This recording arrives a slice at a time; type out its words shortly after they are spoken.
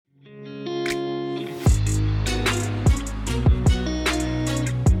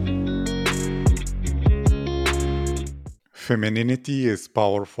Femininity is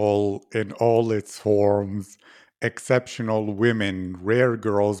powerful in all its forms. Exceptional women, rare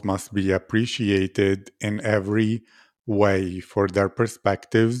girls must be appreciated in every way for their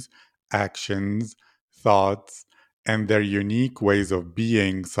perspectives, actions, thoughts, and their unique ways of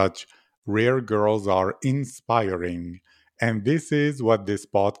being. Such rare girls are inspiring. And this is what this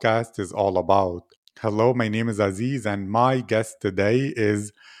podcast is all about. Hello, my name is Aziz, and my guest today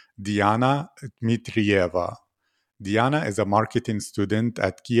is Diana Dmitriieva. Diana is a marketing student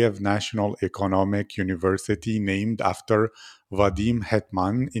at Kiev National Economic University, named after Vadim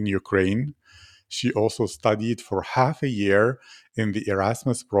Hetman in Ukraine. She also studied for half a year in the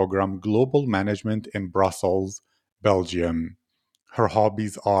Erasmus program Global Management in Brussels, Belgium. Her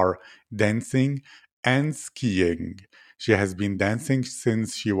hobbies are dancing and skiing. She has been dancing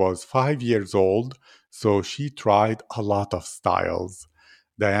since she was 5 years old, so she tried a lot of styles.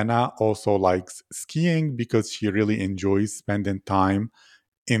 Diana also likes skiing because she really enjoys spending time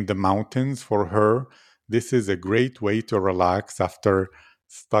in the mountains. For her, this is a great way to relax after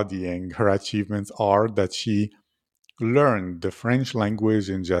studying. Her achievements are that she learned the French language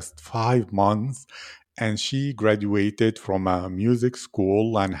in just 5 months, and she graduated from a music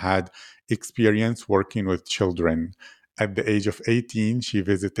school and had experience working with children. At the age of 18, she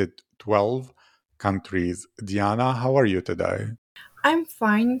visited 12 countries. Diana, how are you today? I'm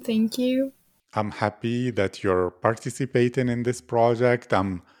fine, thank you. I'm happy that you're participating in this project.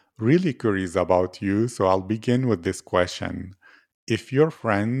 I'm really curious about you, so I'll begin with this question. If your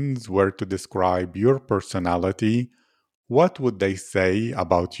friends were to describe your personality, what would they say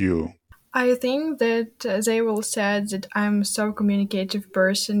about you? I think that they will say that I'm so communicative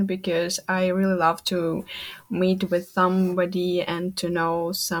person because I really love to meet with somebody and to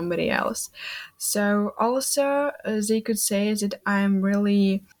know somebody else. So also they could say that I'm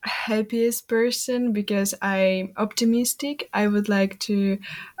really happiest person because I'm optimistic. I would like to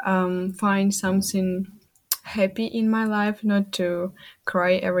find something happy in my life, not to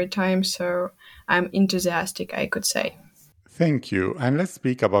cry every time. So I'm enthusiastic, I could say. Thank you. And let's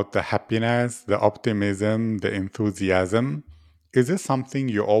speak about the happiness, the optimism, the enthusiasm. Is this something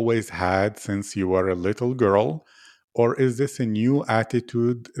you always had since you were a little girl? Or is this a new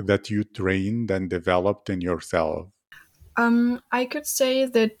attitude that you trained and developed in yourself? I could say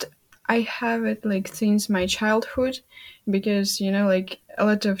that I have it like since my childhood because like a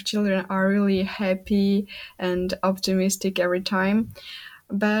lot of children are really happy and optimistic every time.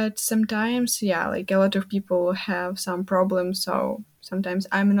 But sometimes, yeah, like a lot of people have some problems, so sometimes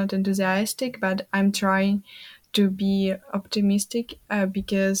I'm not enthusiastic, but I'm trying to be optimistic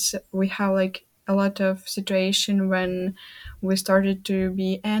because we have like a lot of situation when we started to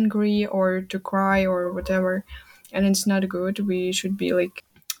be angry or to cry or whatever, and it's not good. We should be like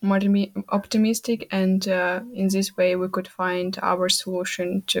more optimistic, and in this way we could find our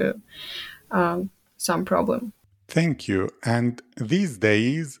solution to some problem. Thank you. And these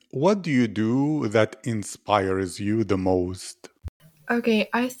days, what do you do that inspires you the most? Okay,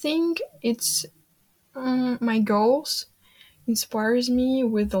 I think it's my goals inspires me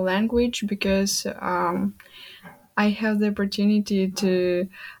with the language because I have the opportunity to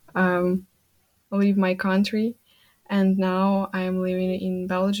um, leave my country, and now I'm living in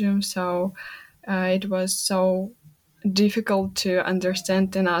Belgium. So it was so difficult to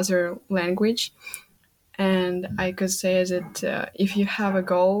understand another language, and I could say that if you have a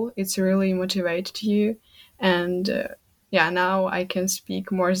goal, it's really motivated you, and yeah, now I can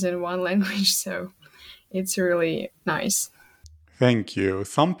speak more than one language, so it's really nice. Thank you.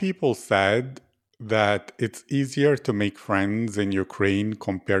 Some people said that it's easier to make friends in Ukraine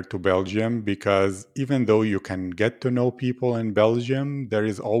compared to Belgium because even though you can get to know people in Belgium, there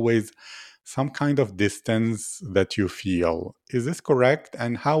is always some kind of distance that you feel. Is this correct?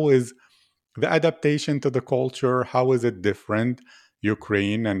 And how is the adaptation to the culture? How is it different,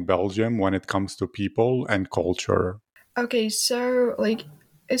 Ukraine and Belgium, when it comes to people and culture? Okay, so like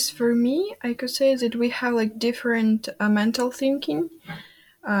as for me, I could say that we have like different mental thinking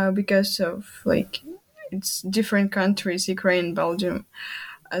because of like it's different countries, Ukraine, Belgium.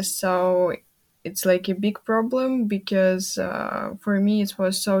 So it's like a big problem because for me it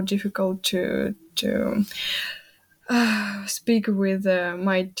was so difficult to speak with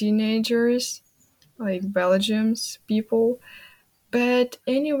my teenagers, like Belgium's people. But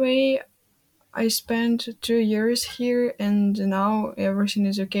anyway, I spent 2 years here and now everything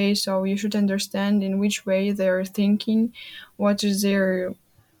is okay. So you should understand in which way they're thinking, what is their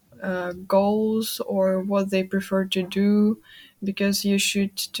goals or what they prefer to do, because you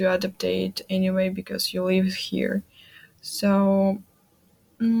should to adapt it anyway because you live here. So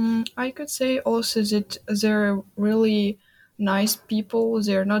I could say also that they're really nice people.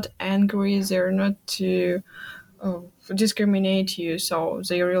 They're not angry. They're not to discriminate you. So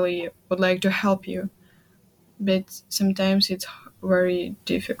they really would like to help you. But sometimes it's very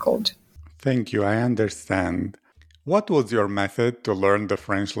difficult. Thank you, I understand. What was your method to learn the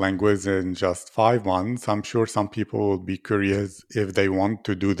French language in just 5 months? I'm sure some people will be curious if they want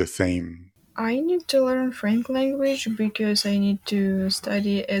to do the same. I need to learn French language because I need to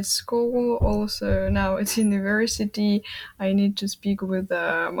study at school. Also, now at university, I need to speak with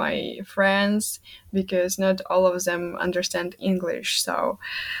my friends because not all of them understand English. So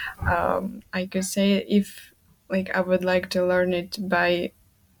I could say if like I would like to learn it by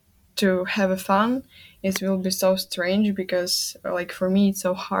to have a fun, it will be so strange because like for me it's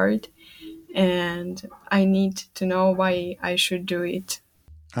so hard, and I need to know why I should do it.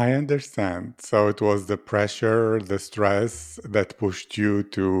 I understand. So it was the pressure, the stress that pushed you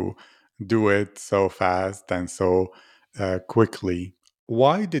to do it so fast and so quickly.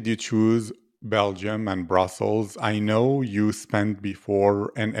 Why did you choose Belgium and Brussels? I know you spent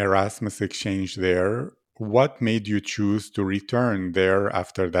before an Erasmus exchange there. What made you choose to return there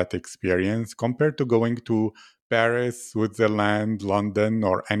after that experience compared to going to Paris, Switzerland, London,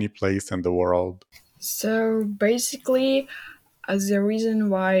 or any place in the world? So basically, the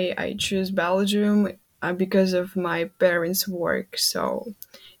reason why I choose Belgium because of my parents' work. So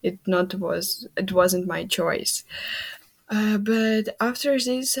it wasn't my choice. But after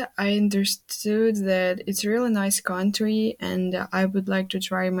this, I understood that it's a really nice country, and I would like to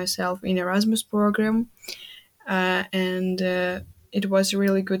try myself in Erasmus program. And it was a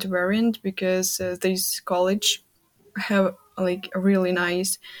really good variant because this college have like a really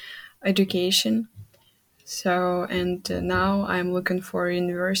nice education. So and now I'm looking for a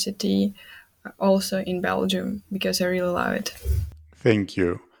university also in Belgium because I really love it. Thank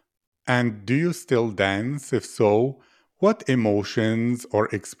you. And do you still dance? If so, what emotions or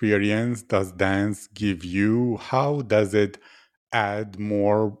experience does dance give you? How does it add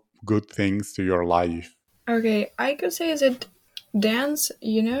more good things to your life? Okay, I could say that dance,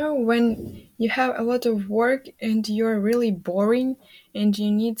 when you have a lot of work and you're really boring and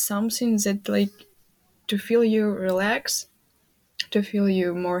you need something that like to feel you relax, to feel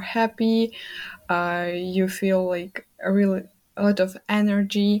you more happy, you feel like a lot of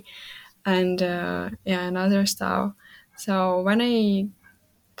energy and yeah, and other stuff. So when I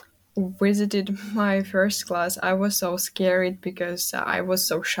visited my first class, I was so scared because I was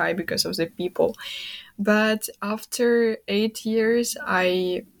so shy because of the people. But after 8 years,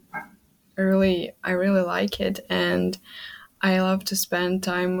 I really like it, and I love to spend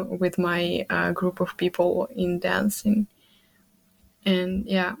time with my group of people in dancing. And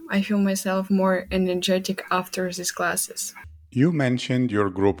yeah, I feel myself more energetic after these classes. You mentioned your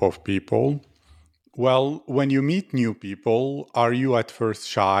group of people. Well, when you meet new people, are you at first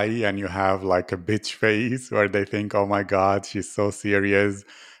shy and you have like a bitch face where they think, oh my God, she's so serious,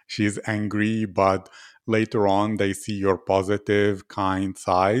 she's angry, but later on they see your positive, kind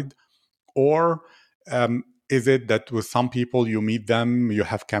side? Or is it that with some people you meet them, you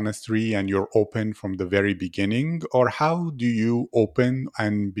have chemistry and you're open from the very beginning? Or how do you open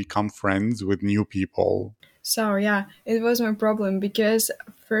and become friends with new people? So yeah, it was my problem because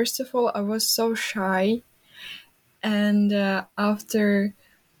first of all, I was so shy, and after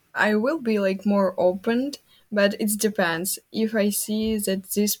I will be like more open, but it depends. If I see that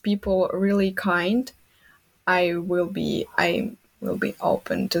these people are really kind, I will be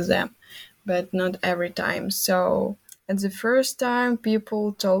open to them, but not every time. So at the first time,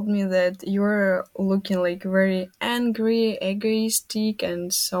 people told me that you're looking like very angry, egoistic,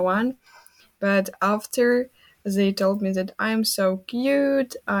 and so on. But after they told me that I'm so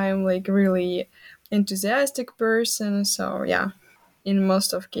cute, I'm like really enthusiastic person. So yeah, in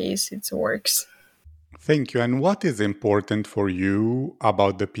most of case it works. Thank you. And what is important for you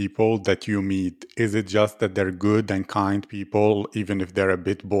about the people that you meet? Is it just that they're good and kind people, even if they're a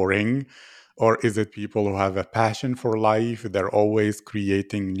bit boring? Or is it people who have a passion for life? They're always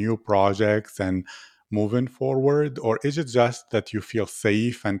creating new projects and moving forward? Or is it just that you feel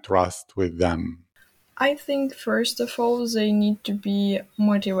safe and trust with them? I think first of all they need to be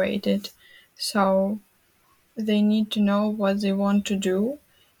motivated. So they need to know what they want to do,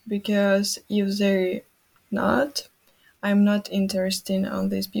 because if they not, I'm not interested on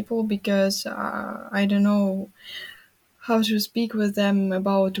these people because I don't know how to speak with them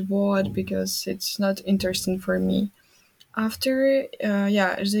about what, because it's not interesting for me. After,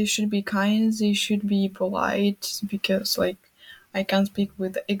 yeah, they should be kind, they should be polite, because like I can't speak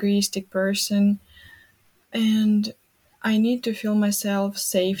with egoistic person, and I need to feel myself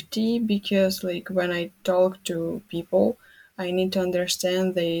safety because like when I talk to people, I need to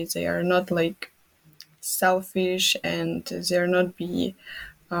understand they are not like selfish, and they're not be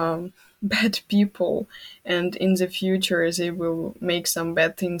bad people, and in the future they will make some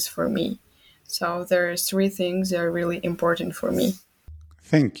bad things for me. So there are three things that are really important for me.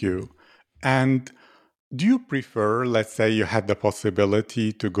 Thank you. And do you prefer, let's say you had the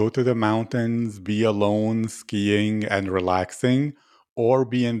possibility to go to the mountains, be alone, skiing and relaxing, or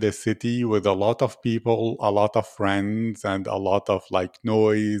be in the city with a lot of people, a lot of friends, and a lot of like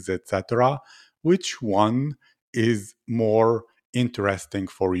noise, etc.? Which one is more interesting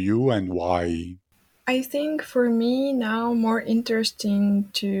for you and why? I think for me now more interesting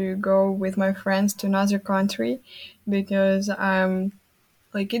to go with my friends to another country, because I'm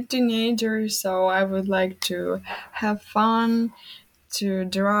like a teenager, so I would like to have fun, to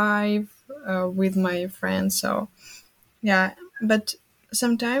drive with my friends. So yeah, but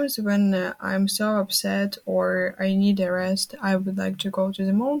sometimes when I'm so upset or I need a rest, I would like to go to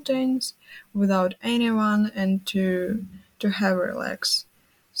the mountains without anyone and to have relax.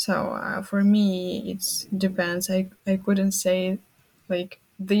 So for me, it depends. I couldn't say like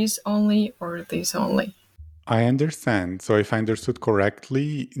this only or this only. I understand. So, if I understood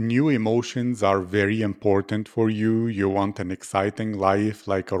correctly, new emotions are very important for you. You want an exciting life,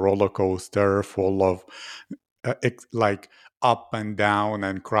 like a roller coaster full of like up and down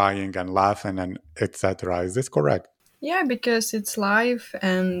and crying and laughing and etc. Is this correct? Yeah, because it's life,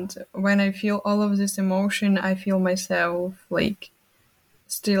 and when I feel all of this emotion, I feel myself like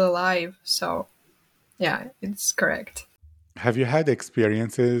still alive. So yeah, it's correct. Have you had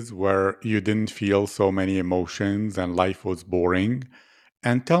experiences where you didn't feel so many emotions and life was boring?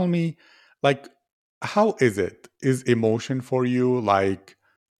 And tell me, like, how is it? Is emotion for you like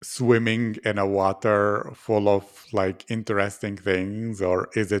swimming in a water full of like interesting things, or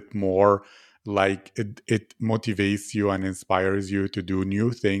is it more like it motivates you and inspires you to do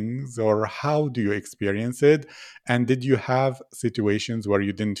new things, or how do you experience it? And did you have situations where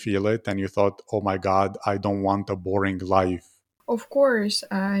you didn't feel it and you thought, oh my God, I don't want a boring life? Of course,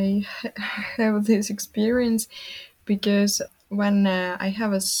 I have this experience because when I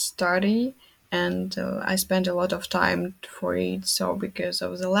have a study and I spend a lot of time for it, so because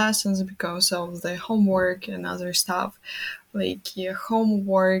of the lessons, because of the homework and other stuff, like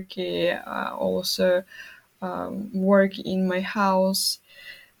homework, also work in my house.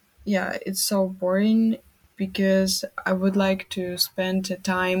 Yeah, it's so boring because I would like to spend the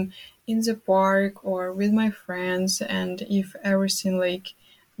time in the park or with my friends, and if everything like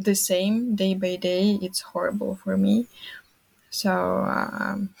the same day by day, it's horrible for me.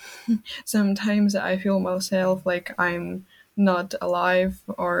 So sometimes I feel myself like I'm not alive,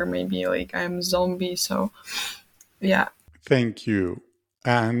 or maybe like I'm zombie. So yeah. Thank you.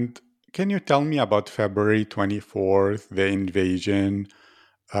 And can you tell me about February 24th, the invasion?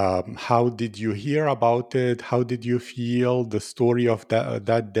 How did you hear about it? How did you feel the story of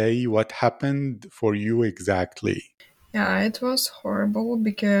that day? What happened for you exactly? Yeah, it was horrible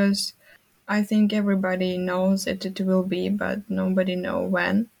because I think everybody knows that it will be, but nobody know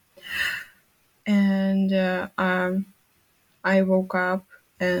when. And I woke up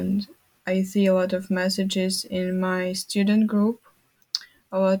and I see a lot of messages in my student group,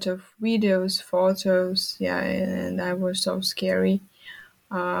 a lot of videos, photos, yeah, and I was so scary.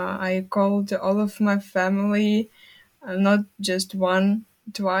 I called all of my family, not just one,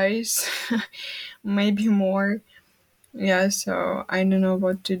 twice, maybe more. Yeah, so I don't know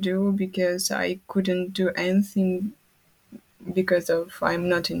what to do because I couldn't do anything because of I'm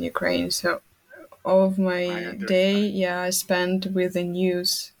not in Ukraine. So all of I my day, understand. yeah, I spent with the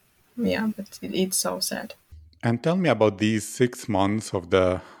news. Yeah, but it's so sad. And tell me about these 6 months of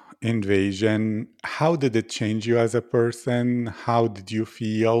the invasion. How did it change you as a person? How did you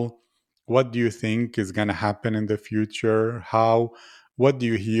feel? What do you think is going to happen in the future? What do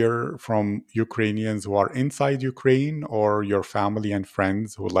you hear from Ukrainians who are inside Ukraine or your family and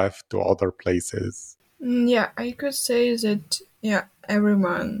friends who left to other places? Yeah, I could say that, yeah,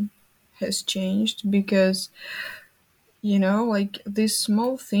 everyone has changed because, like these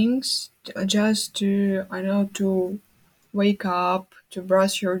small things, just to, I know, to wake up, to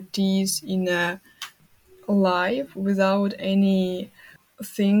brush your teeth in a life without any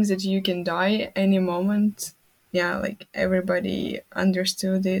things that you can die any moment. Yeah, like everybody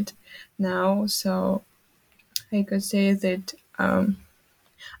understood it now. So I could say that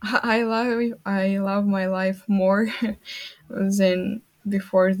I love my life more than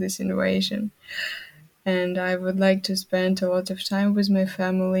before this invasion, and I would like to spend a lot of time with my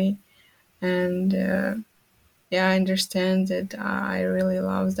family. And yeah, I understand that I really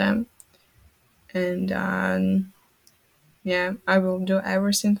love them, and yeah, I will do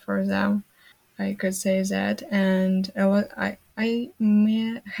everything for them. I could say that, and a lot.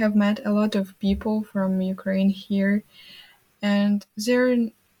 Have met a lot of people from Ukraine here, and they're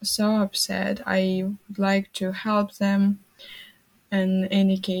so upset. I would like to help them in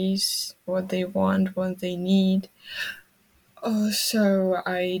any case, what they want, what they need. So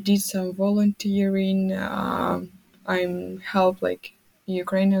I did some volunteering. I'm help like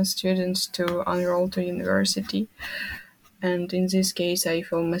Ukrainian students to enroll to university, and in this case, I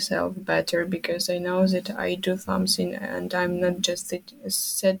feel myself better because I know that I do something, and I'm not just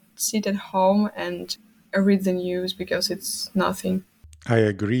sit at home and read the news because it's nothing. I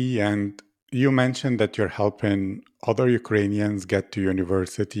agree. And you mentioned that you're helping other Ukrainians get to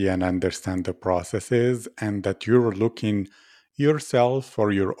university and understand the processes, and that you're looking yourself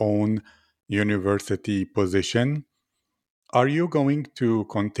for your own university position. Are you going to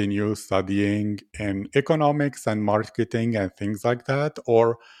continue studying in economics and marketing and things like that?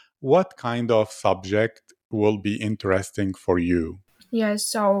 Or what kind of subject will be interesting for you? Yeah,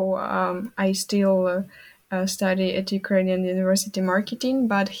 so I still study at Ukrainian University Marketing,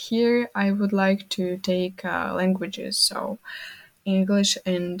 but here I would like to take languages, so English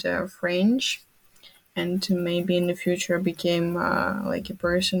and French, and to maybe in the future become like a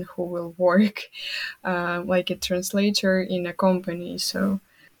person who will work like a translator in a company. So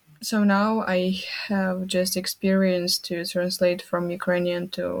now I have just experience to translate from Ukrainian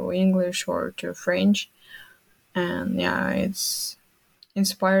to English or to French, and yeah, it's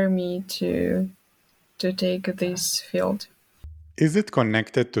inspire me to take this field. Is it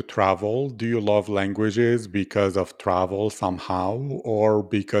connected to travel? Do you love languages because of travel somehow, or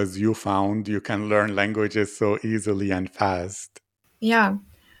because you found you can learn languages so easily and fast? Yeah,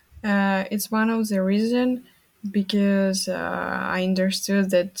 it's one of the reason because I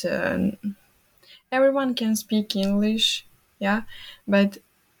understood that everyone can speak English, yeah, but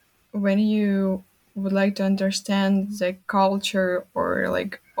when you would like to understand the culture or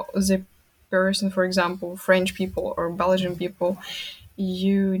like the person, for example, French people or Belgian people,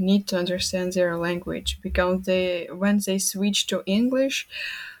 you need to understand their language because they when they switch to English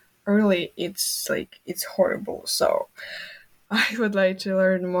early, it's like it's horrible. So I would like to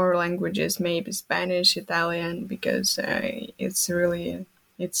learn more languages, maybe Spanish, Italian, because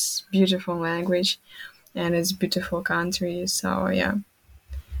it's beautiful language and it's beautiful country. So yeah,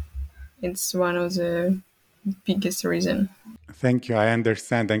 it's one of the biggest reason. Thank you. I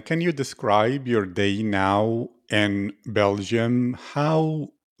understand. And can you describe your day now in Belgium? How,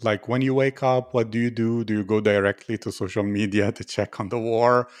 like, when you wake up, what do you do? Do you go directly to social media to check on the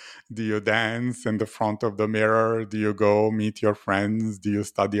war? Do you dance in the front of the mirror? Do you go meet your friends? Do you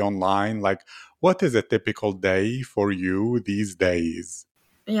study online? Like, what is a typical day for you these days?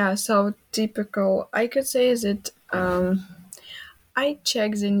 Yeah, so typical. I could say that I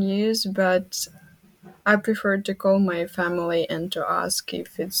check the news, but I prefer to call my family and to ask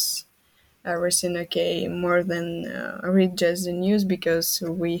if it's everything okay more than read just the news because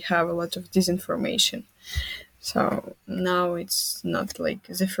we have a lot of disinformation. So now it's not like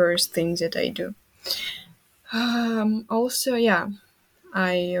the first thing that I do. Also, yeah,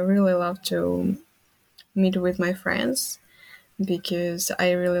 I really love to meet with my friends because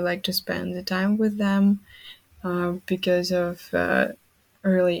I really like to spend the time with them because of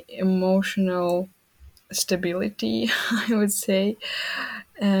really emotional stability, I would say.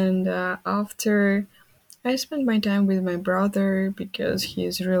 And after I spend my time with my brother because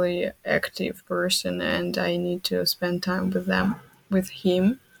he's really active person and I need to spend time with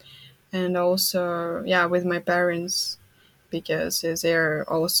him, and also yeah with my parents because they're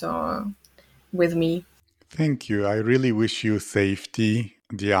also with me. Thank you. I really wish you safety,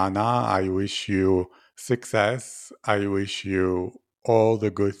 Diana. I wish you success. I wish you all the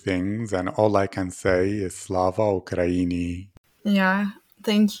good things. And all I can say is Slava Ukraini. Yeah,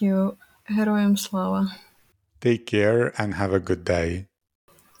 thank you. Heroям слава. Take care and have a good day.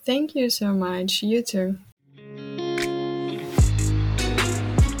 Thank you so much. You too.